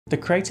The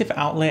Creative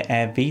Outlier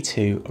Air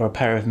V2 are a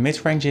pair of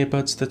mid-range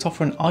earbuds that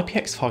offer an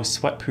IPX5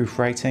 sweatproof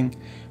rating,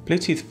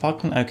 Bluetooth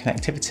 5.0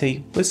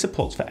 connectivity with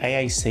support for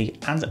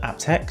AAC and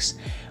aptX,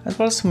 as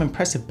well as some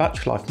impressive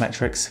battery life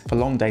metrics for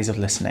long days of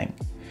listening.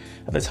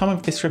 At the time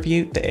of this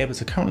review, the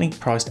earbuds are currently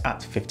priced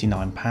at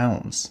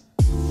 £59.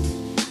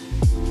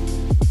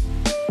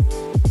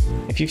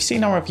 If you've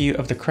seen our review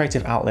of the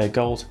Creative Outlier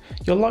Gold,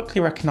 you'll likely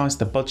recognise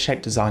the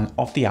bud-shaped design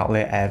of the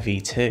Outlier Air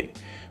V2,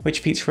 which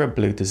feature a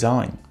blue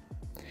design.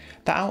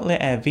 The Outlier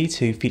Air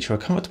V2 feature a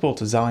comfortable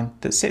design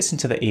that sits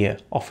into the ear,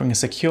 offering a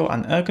secure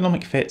and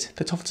ergonomic fit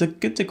that offers a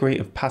good degree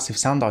of passive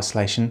sound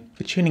isolation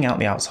for tuning out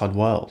the outside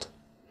world.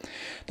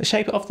 The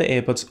shape of the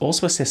earbuds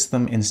also assists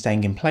them in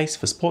staying in place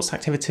for sports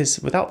activities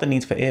without the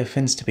need for ear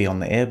fins to be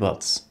on the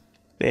earbuds.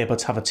 The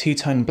earbuds have a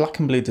two-tone black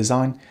and blue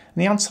design, and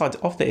the outside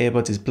of the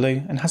earbud is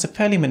blue and has a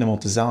fairly minimal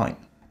design.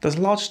 There's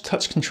a large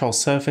touch control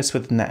surface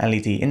within the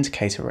LED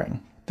indicator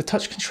ring. The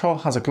touch control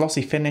has a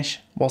glossy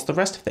finish, whilst the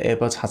rest of the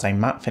earbuds has a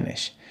matte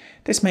finish.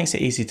 This makes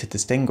it easy to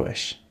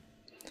distinguish.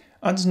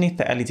 Underneath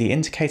the LED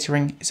indicator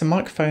ring is a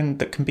microphone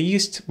that can be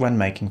used when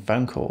making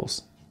phone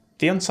calls.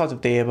 The underside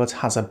of the earbud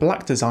has a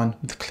black design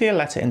with clear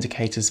letter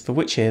indicators for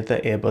which ear the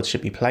earbud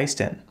should be placed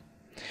in.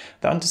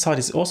 The underside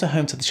is also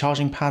home to the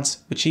charging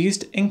pads, which are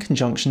used in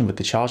conjunction with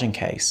the charging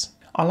case.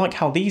 I like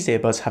how these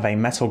earbuds have a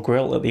metal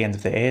grille at the end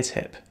of the ear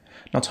tip,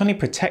 not only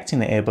protecting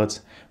the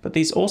earbuds, but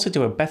these also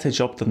do a better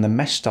job than the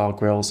mesh style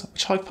grills,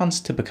 which I found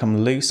to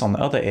become loose on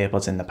other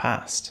earbuds in the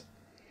past.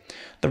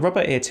 The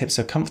rubber ear tips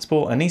are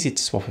comfortable and easy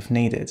to swap if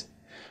needed.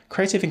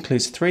 Creative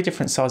includes 3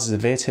 different sizes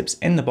of ear tips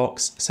in the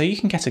box, so you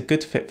can get a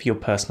good fit for your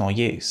personal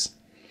use.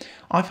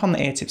 I found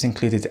the ear tips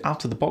included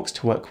out of the box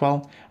to work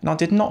well, and I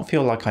did not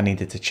feel like I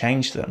needed to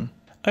change them.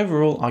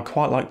 Overall, I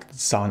quite like the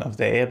design of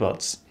the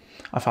earbuds.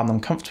 I found them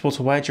comfortable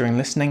to wear during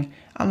listening,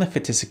 and the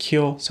fit is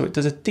secure, so it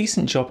does a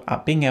decent job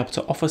at being able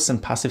to offer some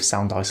passive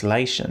sound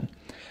isolation.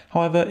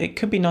 However, it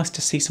could be nice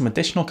to see some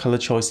additional colour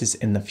choices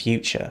in the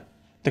future.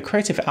 The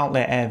Creative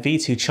Outlier Air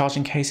V2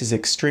 charging case is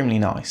extremely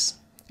nice.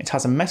 It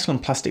has a metal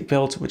and plastic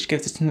build which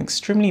gives it an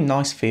extremely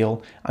nice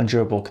feel and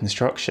durable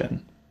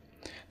construction.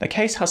 The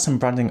case has some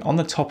branding on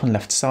the top and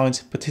left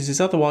sides, but it is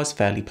otherwise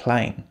fairly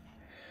plain.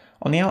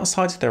 On the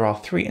outside there are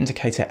 3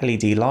 indicator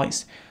LED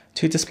lights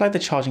to display the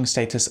charging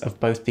status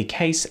of both the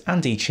case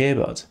and each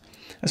earbud,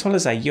 as well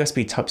as a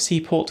USB Type-C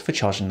port for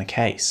charging the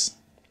case.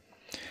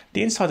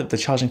 The inside of the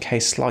charging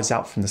case slides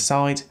out from the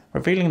side,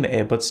 revealing the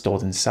earbud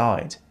stored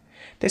inside.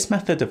 This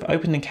method of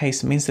opening the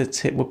case means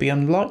that it would be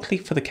unlikely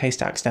for the case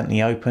to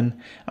accidentally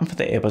open and for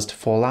the earbuds to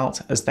fall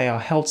out, as they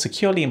are held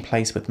securely in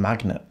place with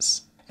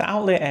magnets. The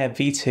Outlier Air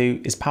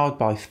V2 is powered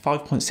by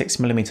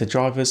 5.6mm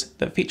drivers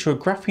that feature a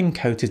graphene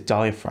coated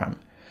diaphragm,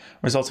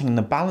 resulting in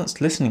a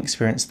balanced listening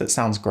experience that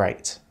sounds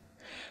great.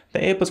 The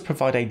earbuds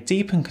provide a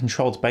deep and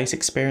controlled bass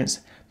experience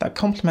that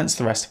complements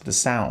the rest of the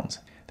sound,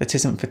 that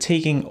isn't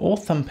fatiguing or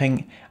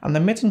thumping, and the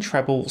mid and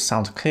treble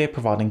sound clear,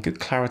 providing good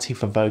clarity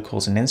for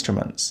vocals and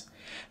instruments.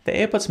 The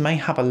earbuds may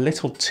have a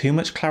little too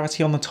much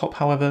clarity on the top,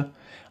 however.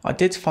 I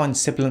did find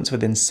sibilance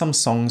within some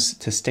songs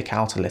to stick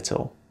out a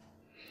little.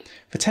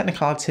 For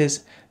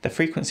technicalities, the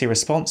frequency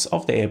response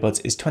of the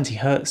earbuds is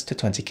 20Hz to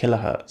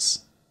 20kHz.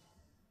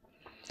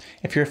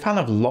 If you're a fan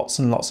of lots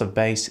and lots of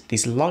bass,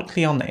 these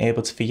likely aren't the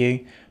earbuds for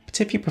you, but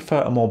if you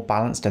prefer a more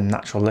balanced and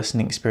natural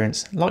listening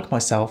experience, like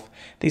myself,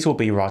 these will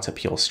be right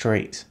up your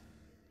street.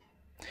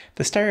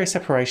 The stereo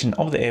separation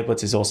of the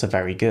earbuds is also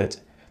very good.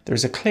 There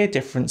is a clear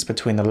difference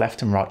between the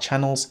left and right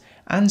channels,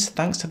 and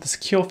thanks to the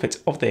secure fit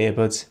of the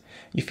earbuds,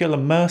 you feel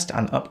immersed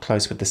and up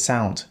close with the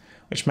sound,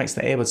 which makes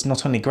the earbuds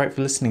not only great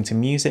for listening to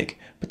music,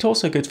 but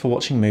also good for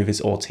watching movies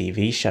or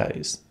TV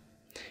shows.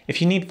 If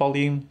you need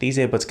volume, these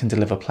earbuds can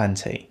deliver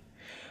plenty.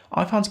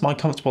 I found my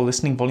comfortable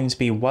listening volume to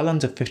be well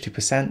under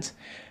 50%,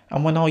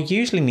 and when I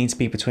usually need to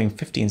be between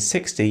 50 and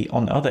 60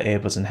 on other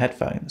earbuds and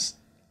headphones.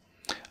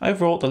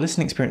 Overall, the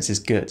listening experience is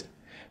good.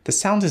 The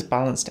sound is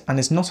balanced and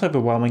is not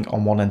overwhelming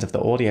on one end of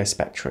the audio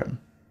spectrum.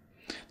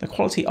 The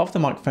quality of the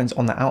microphones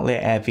on the Outlier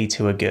Air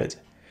V2 are good.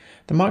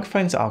 The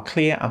microphones are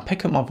clear and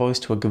pick up my voice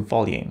to a good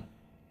volume.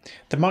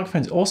 The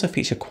microphones also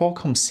feature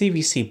Qualcomm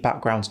CVC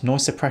background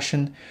noise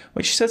suppression,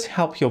 which should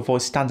help your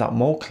voice stand out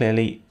more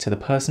clearly to the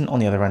person on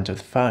the other end of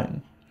the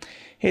phone.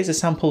 Here's a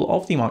sample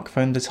of the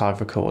microphone that I've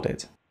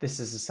recorded.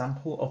 This is a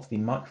sample of the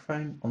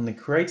microphone on the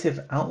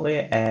Creative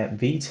Outlier Air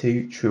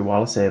V2 True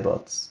Wireless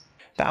Earbuds.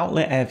 The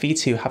Outlier Air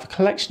V2 have a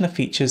collection of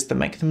features that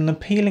make them an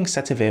appealing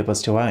set of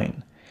earbuds to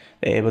own.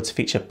 The earbuds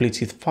feature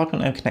Bluetooth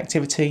 5.0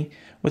 connectivity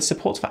with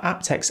support for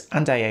aptX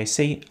and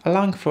AAC,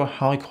 allowing for a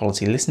high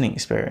quality listening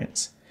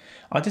experience.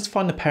 I did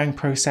find the pairing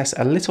process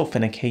a little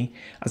finicky,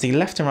 as the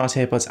left and right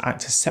earbuds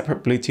act as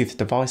separate Bluetooth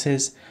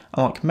devices,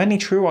 unlike many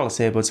true wireless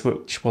earbuds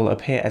which will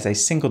appear as a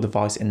single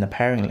device in the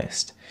pairing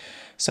list.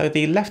 So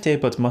the left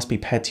earbud must be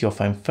paired to your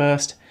phone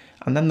first,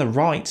 and then the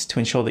right to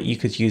ensure that you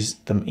could use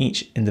them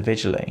each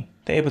individually.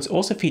 The earbuds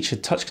also feature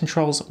touch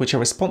controls which are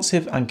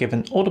responsive and give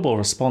an audible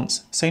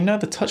response, so you know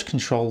the touch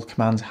control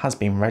command has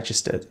been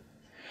registered.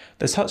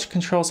 The touch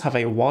controls have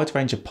a wide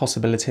range of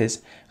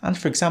possibilities and,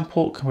 for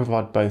example, can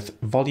provide both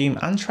volume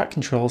and track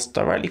controls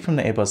directly from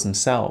the earbuds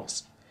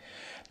themselves.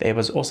 The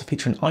earbuds also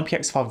feature an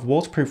IPX5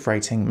 waterproof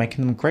rating,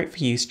 making them great for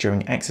use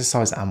during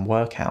exercise and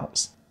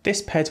workouts.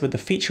 This paired with the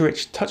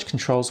feature-rich touch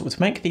controls would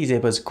make these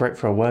earbuds great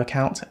for a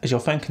workout, as your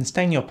phone can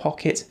stay in your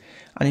pocket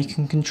and you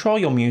can control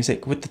your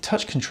music with the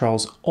touch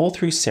controls or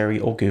through Siri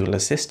or Google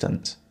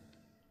Assistant.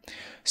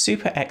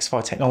 Super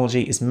X-Fi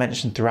technology is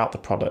mentioned throughout the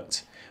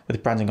product,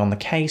 with branding on the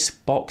case,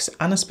 box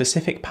and a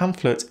specific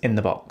pamphlet in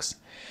the box.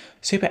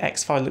 Super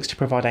X-Fi looks to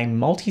provide a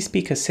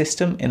multi-speaker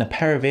system in a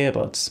pair of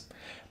earbuds,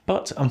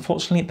 but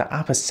unfortunately the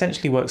app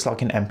essentially works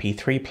like an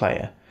MP3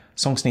 player.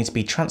 Songs need to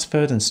be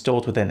transferred and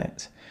stored within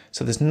it,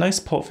 so there's no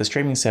support for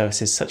streaming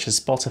services such as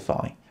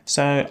Spotify,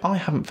 so I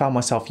haven't found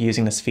myself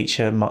using this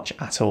feature much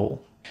at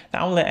all. The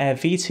Outlier Air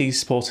V2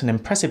 sports an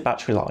impressive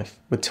battery life,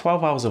 with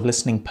 12 hours of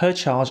listening per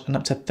charge and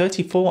up to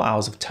 34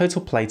 hours of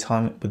total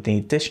playtime, with the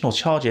additional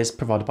charges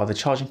provided by the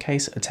charging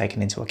case are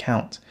taken into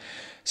account.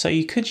 So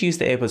you could use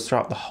the earbuds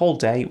throughout the whole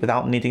day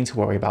without needing to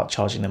worry about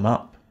charging them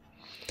up.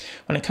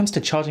 When it comes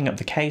to charging up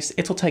the case,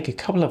 it'll take a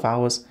couple of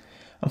hours.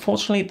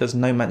 Unfortunately, there's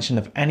no mention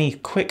of any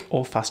quick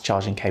or fast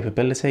charging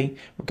capability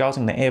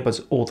regarding the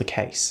earbuds or the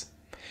case.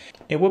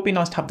 It would be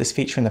nice to have this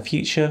feature in the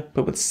future,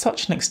 but with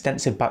such an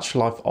extensive battery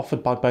life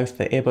offered by both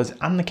the earbuds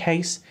and the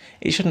case,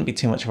 it shouldn't be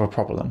too much of a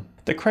problem.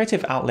 The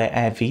Creative Outlier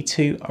Air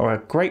V2 are a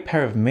great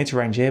pair of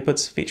mid-range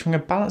earbuds featuring a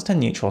balanced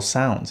and neutral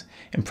sound,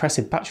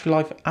 impressive battery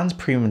life and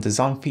premium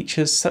design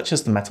features such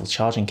as the metal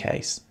charging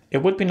case.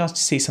 It would be nice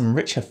to see some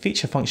richer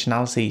feature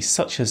functionality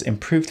such as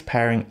improved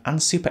pairing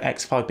and Super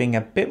X-Fi being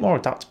a bit more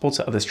adaptable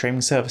to other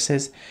streaming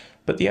services,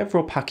 but the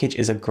overall package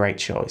is a great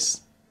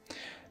choice.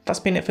 That's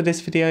been it for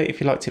this video.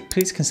 If you liked it,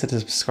 please consider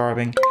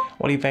subscribing.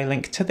 I'll leave a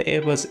link to the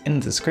earbuds in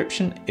the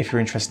description if you're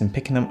interested in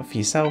picking them up for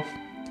yourself.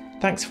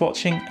 Thanks for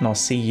watching and I'll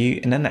see you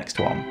in the next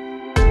one.